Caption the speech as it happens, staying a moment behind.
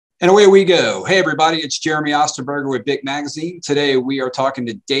And away we go. Hey, everybody, it's Jeremy Osterberger with Big Magazine. Today, we are talking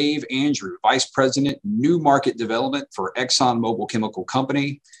to Dave Andrew, Vice President, New Market Development for ExxonMobil Chemical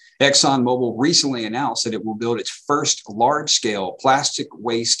Company. ExxonMobil recently announced that it will build its first large-scale plastic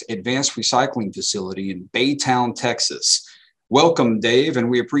waste advanced recycling facility in Baytown, Texas. Welcome, Dave,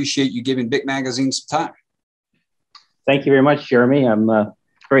 and we appreciate you giving Big Magazine some time. Thank you very much, Jeremy. I'm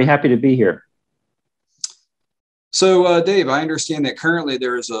very happy to be here. So, Dave, I understand that currently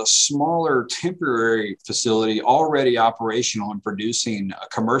there is a smaller temporary facility already operational and producing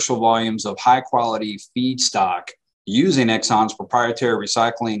commercial volumes of high-quality feedstock using Exxon's proprietary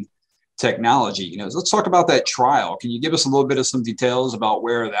recycling technology. Let's talk about that trial. Can you give us a little bit of some details about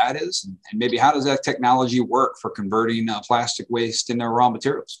where that is, and maybe how does that technology work for converting plastic waste into raw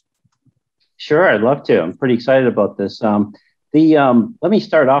materials? Sure, I'd love to. I'm pretty excited about this. Let me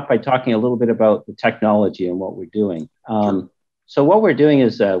start off by talking a little bit about the technology and what we're doing. Sure. So what we're doing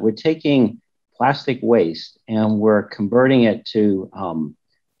is we're taking plastic waste and we're converting it to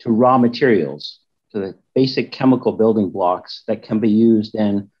raw materials, to the basic chemical building blocks that can be used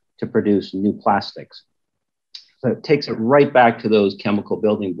then to produce new plastics. So it takes it right back to those chemical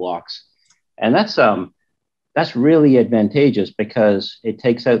building blocks. And that's really advantageous because it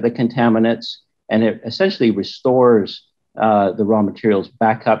takes out the contaminants and it essentially restores the raw materials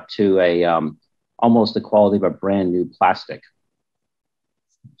back up to almost the quality of a brand new plastic.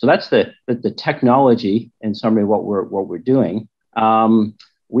 So that's the technology in summary what we're doing.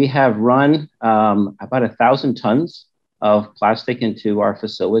 We have run about 1,000 tons of plastic into our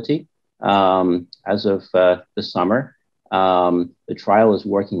facility as of the summer. The trial is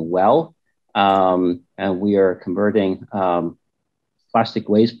working well, and we are converting plastic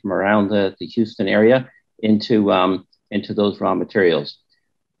waste from around the Houston area into those raw materials.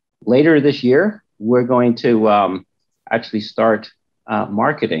 Later this year, we're going to actually start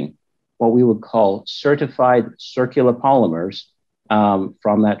marketing what we would call certified circular polymers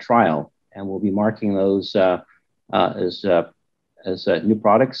from that trial. And we'll be marketing those as new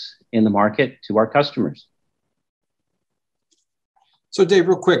products in the market to our customers. So Dave,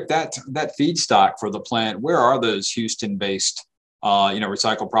 real quick, that feedstock for the plant, where are those Houston-based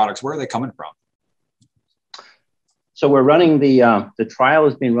recycled products? Where are they coming from? So we're running the trial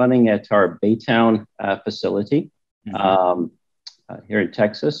has been running at our Baytown facility here in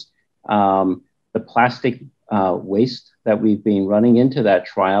Texas. The plastic waste that we've been running into that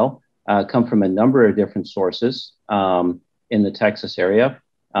trial come from a number of different sources in the Texas area.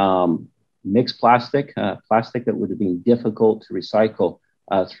 Mixed plastic, plastic that would have been difficult to recycle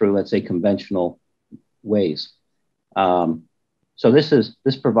through, let's say, conventional ways. So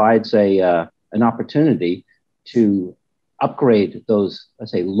this provides an opportunity to upgrade those,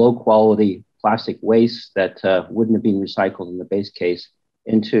 let's say, low quality plastic waste that wouldn't have been recycled in the base case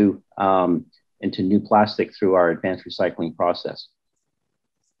into new plastic through our advanced recycling process.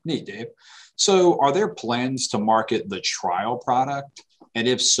 Neat, Dave. So are there plans to market the trial product? And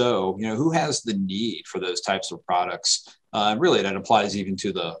if so, who has the need for those types of products? Really, that applies even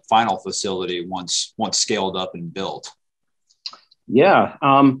to the final facility once scaled up and built. Yeah,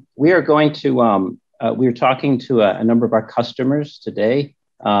 we are going to we're talking to a number of our customers today,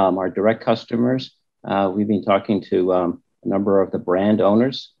 our direct customers. We've been talking to a number of the brand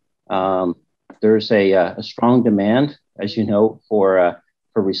owners. There's a strong demand, as you know, for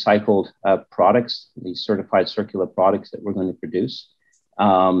recycled products, these certified circular products that we're going to produce.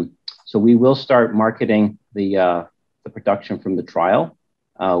 So we will start marketing the production from the trial.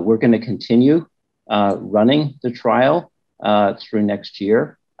 We're going to continue running the trial through next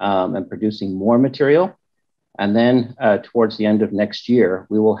year. And producing more material. And then towards the end of next year,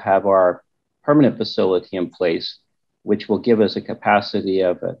 we will have our permanent facility in place, which will give us a capacity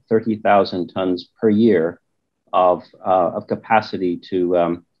of 30,000 tons per year of capacity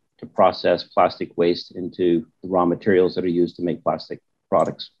to process plastic waste into the raw materials that are used to make plastic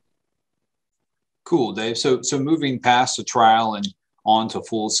products. Cool, Dave. So moving past the trial and on to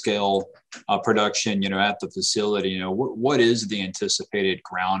full-scale production, at the facility, what is the anticipated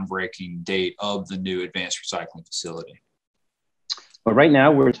groundbreaking date of the new advanced recycling facility? Well, right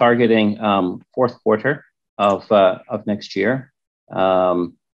now we're targeting fourth quarter of next year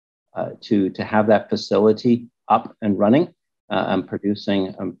to have that facility up and running and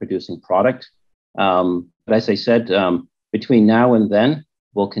producing product. But as I said, between now and then,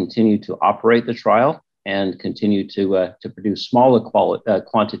 we'll continue to operate the trial and continue to produce smaller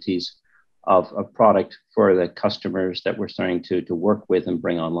quantities of product for the customers that we're starting to work with and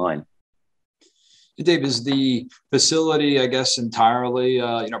bring online. Dave, is the facility, I guess, entirely,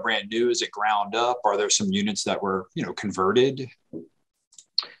 brand new? Is it ground up? Are there some units that were, converted?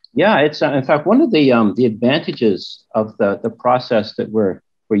 Yeah, it's in fact one of the advantages of the process that we're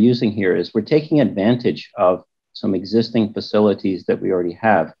using here is we're taking advantage of some existing facilities that we already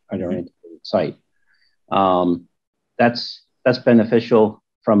have at our integrated site. That's beneficial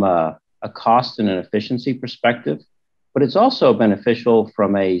from a cost and an efficiency perspective, but it's also beneficial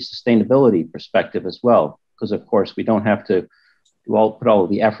from a sustainability perspective as well, because of course we don't have to put all of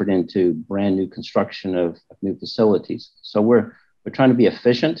the effort into brand new construction of new facilities. So we're trying to be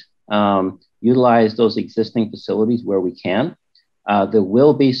efficient, utilize those existing facilities where we can. There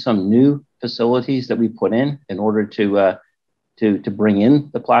will be some new facilities that we put in order to bring in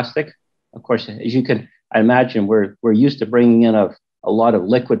the plastic. Of course, as you can imagine, we're used to bringing in a lot of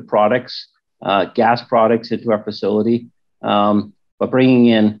liquid products, gas products into our facility, but bringing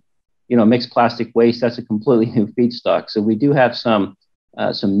in mixed plastic waste, that's a completely new feedstock. So we do have some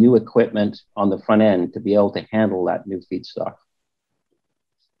new equipment on the front end to be able to handle that new feedstock.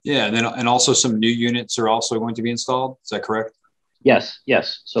 Yeah, and also some new units are also going to be installed. Is that correct? Yes.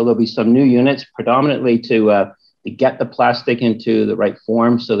 So there'll be some new units, predominantly to get the plastic into the right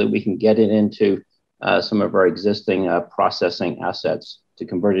form, so that we can get it into some of our existing processing assets to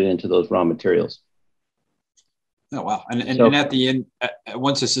convert it into those raw materials. Oh, wow. And at the end,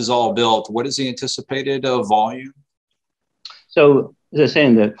 once this is all built, what is the anticipated volume? So as I was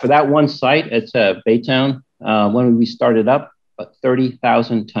saying, that for that one site at Baytown, when we started up,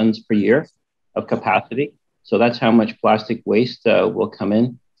 30,000 tons per year of capacity. So that's how much plastic waste will come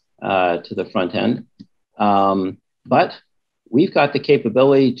in to the front end. But we've got the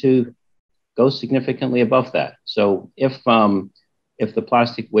capability to go significantly above that. So if the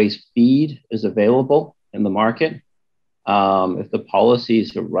plastic waste feed is available in the market, if the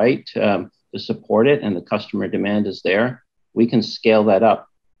policies are right to support it and the customer demand is there, we can scale that up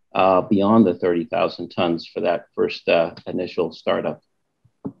beyond the 30,000 tons for that first initial startup.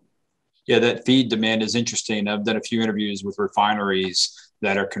 Yeah, that feed demand is interesting. I've done a few interviews with refineries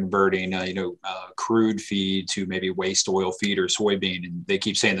that are converting, crude feed to maybe waste oil feed or soybean, and they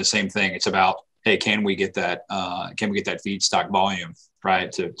keep saying the same thing. It's about, hey, can we get that feedstock volume,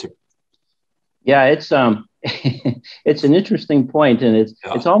 right? Yeah, it's it's an interesting point, and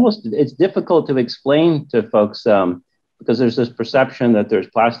it's difficult to explain to folks because there's this perception that there's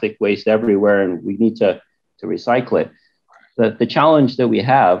plastic waste everywhere and we need to recycle it. The challenge that we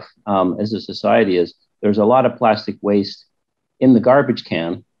have as a society is there's a lot of plastic waste in the garbage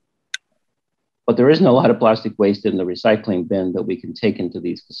can, but there isn't a lot of plastic waste in the recycling bin that we can take into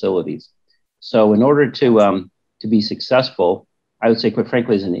these facilities. So in order to be successful, I would say, quite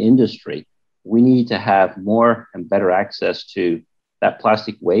frankly, as an industry, we need to have more and better access to that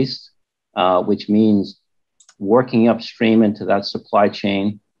plastic waste, which means working upstream into that supply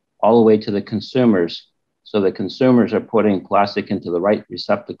chain all the way to the consumers. So the consumers are putting plastic into the right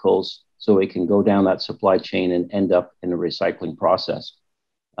receptacles so it can go down that supply chain and end up in a recycling process.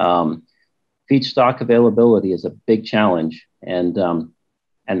 Feedstock availability is a big challenge. And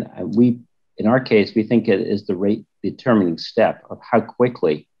we, in our case, we think it is the rate determining step of how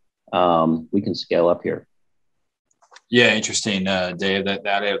quickly we can scale up here. Yeah, interesting, Dave.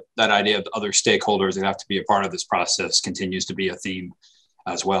 That idea of other stakeholders that have to be a part of this process continues to be a theme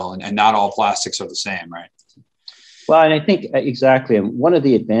as well. And not all plastics are the same, right? Well, and I think exactly. And one of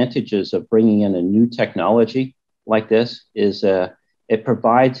the advantages of bringing in a new technology like this is it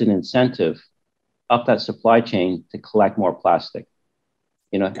provides an incentive up that supply chain to collect more plastic.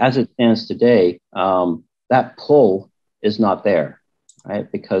 As it stands today, that pull is not there,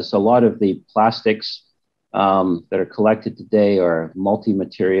 right? Because a lot of the plastics that are collected today are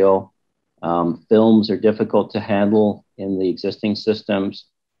multi-material. Films are difficult to handle in the existing systems.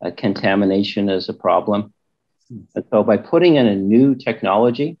 Contamination is a problem. And so by putting in a new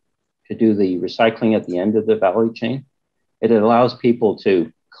technology to do the recycling at the end of the value chain, it allows people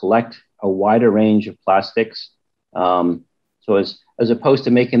to collect a wider range of plastics. So as opposed to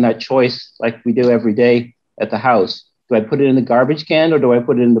making that choice like we do every day at the house, do I put it in the garbage can or do I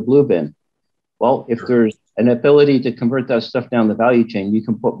put it in the blue bin? Well, if there's an ability to convert that stuff down the value chain, you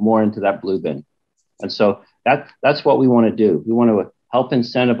can put more into that blue bin. And so that's what we want to do. We want to help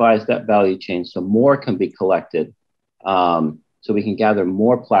incentivize that value chain so more can be collected, so we can gather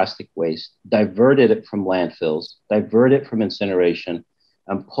more plastic waste, divert it from landfills, divert it from incineration,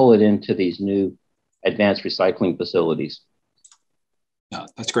 and pull it into these new advanced recycling facilities. No,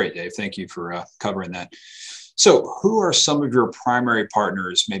 that's great, Dave. Thank you for covering that. So who are some of your primary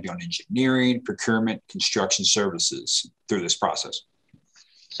partners, maybe on engineering, procurement, construction services through this process?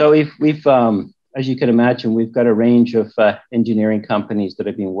 So we've as you can imagine, we've got a range of engineering companies that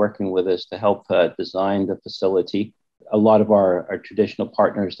have been working with us to help design the facility. a lot of our traditional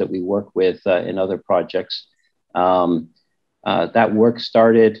partners that we work with in other projects. That work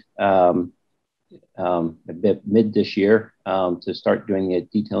started a bit mid this year to start doing the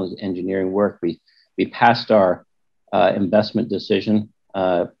detailed engineering work. We passed our investment decision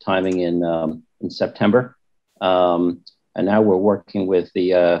timing in September, and now we're working with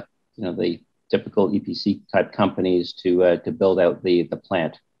the typical EPC type companies to build out the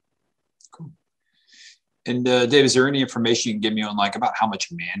plant. Cool. And Dave, is there any information you can give me on like about how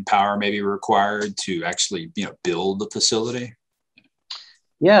much manpower may be required to actually build the facility?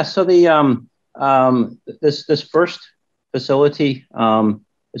 Yeah, so the this first facility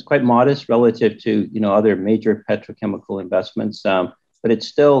is quite modest relative to other major petrochemical investments, but it's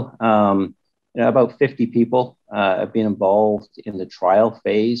still about 50 people have been involved in the trial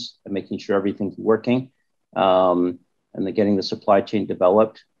phase and making sure everything's working, and they're getting the supply chain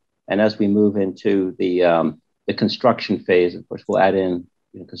developed. And as we move into the construction phase, of course, we'll add in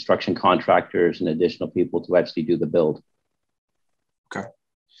construction contractors and additional people to actually do the build. Okay.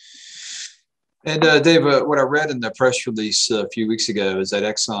 And Dave, what I read in the press release a few weeks ago is that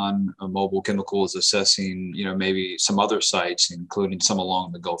ExxonMobil Chemical is assessing, maybe some other sites, including some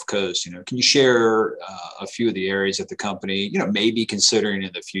along the Gulf Coast. Can you share a few of the areas that the company, may be considering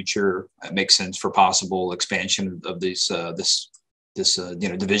in the future makes sense for possible expansion of this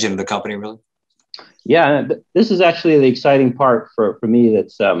division of the company, really? Yeah, this is actually the exciting part for me.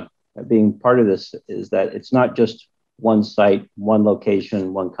 That's being part of this is that it's not just one site, one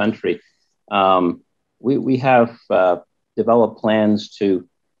location, one country. We have developed plans to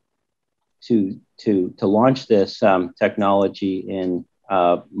launch this technology in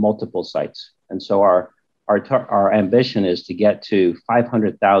multiple sites, and so our ambition is to get to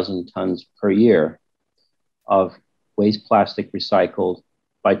 500,000 tons per year of waste plastic recycled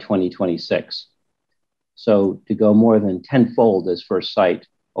by 2026. So to go more than tenfold this first site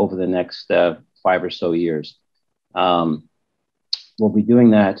over the next 5 or so years. We'll be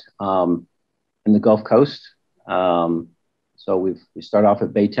doing that in the Gulf Coast. So we start off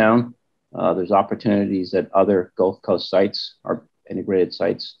at Baytown. There's opportunities at other Gulf Coast sites, our integrated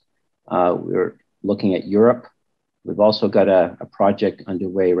sites. We're looking at Europe. We've also got a project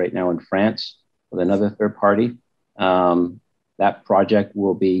underway right now in France with another third party. That project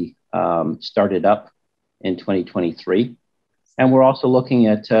will be started up in 2023. And we're also looking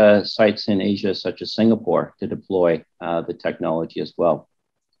at sites in Asia, such as Singapore, to deploy the technology as well.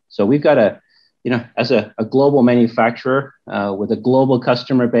 So we've got as a global manufacturer with a global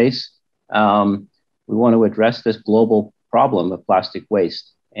customer base, we want to address this global problem of plastic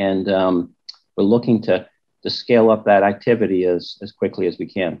waste. And we're looking to scale up that activity as quickly as we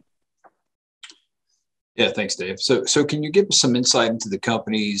can. Yeah, thanks, Dave. So can you give us some insight into the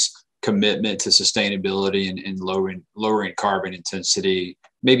company's commitment to sustainability and lowering carbon intensity,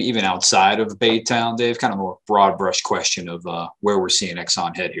 maybe even outside of Baytown, Dave? Kind of a more broad brush question of where we're seeing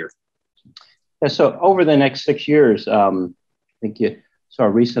Exxon head here. Yeah, so over the next 6 years, I think you saw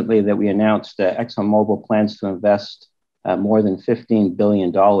recently that we announced ExxonMobil plans to invest more than $15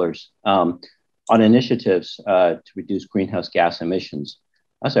 billion on initiatives to reduce greenhouse gas emissions.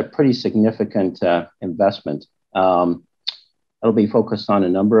 That's a pretty significant investment. It'll be focused on a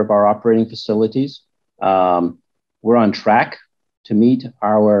number of our operating facilities. We're on track to meet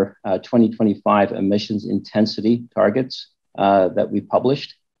our 2025 emissions intensity targets that we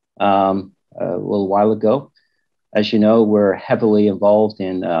published a little while ago. As you know, we're heavily involved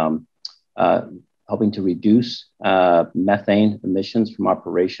in helping to reduce methane emissions from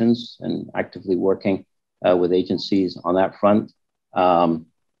operations and actively working with agencies on that front.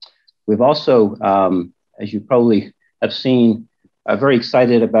 We've also, as you probably have seen, very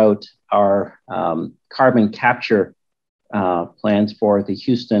excited about our carbon capture plans for the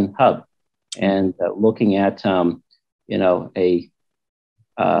Houston hub, and looking at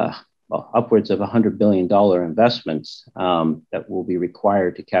upwards of $100 billion investments that will be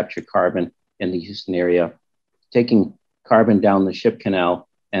required to capture carbon in the Houston area, taking carbon down the ship canal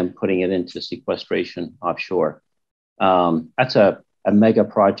and putting it into sequestration offshore. That's a mega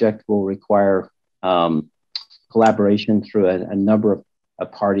project, will require collaboration through a number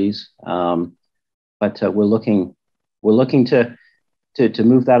of parties, but we're looking to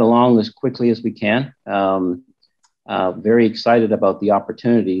move that along as quickly as we can. Very excited about the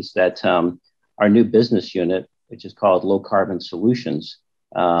opportunities that our new business unit, which is called Low Carbon Solutions,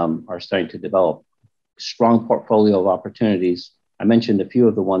 are starting to develop. Strong portfolio of opportunities. I mentioned a few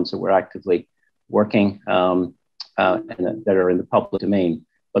of the ones that we're actively working and that are in the public domain,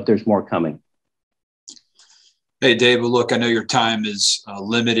 but there's more coming. Hey, Dave, well, look, I know your time is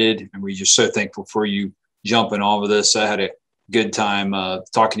limited, and we're just so thankful for you jumping on with this. I had a good time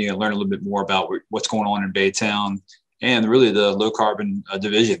talking to you and learn a little bit more about what's going on in Baytown, and really the low carbon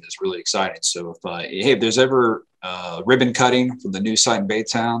division is really exciting. So if there's ever ribbon cutting from the new site in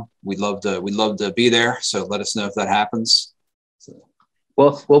Baytown, we'd love to be there. So let us know if that happens. So.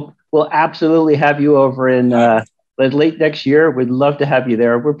 We'll absolutely have you over in late next year. We'd love to have you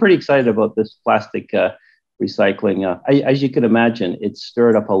there. We're pretty excited about this plastic recycling. As you can imagine, it's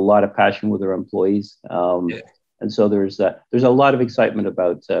stirred up a lot of passion with our employees. And so there's a lot of excitement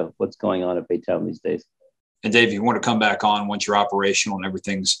about what's going on at Baytown these days. And Dave, if you want to come back on once you're operational and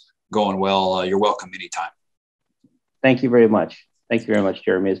everything's going well, you're welcome anytime. Thank you very much. Thank you very much,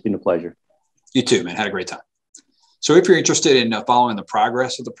 Jeremy. It's been a pleasure. You too, man. Had a great time. So if you're interested in following the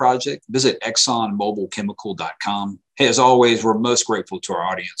progress of the project, visit ExxonMobilChemical.com. Hey, as always, we're most grateful to our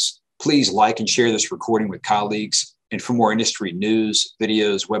audience. Please like and share this recording with colleagues. And for more industry news,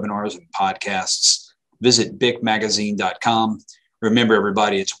 videos, webinars, and podcasts, visit bicmagazine.com. Remember,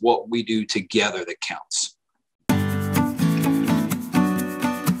 everybody, it's what we do together that counts.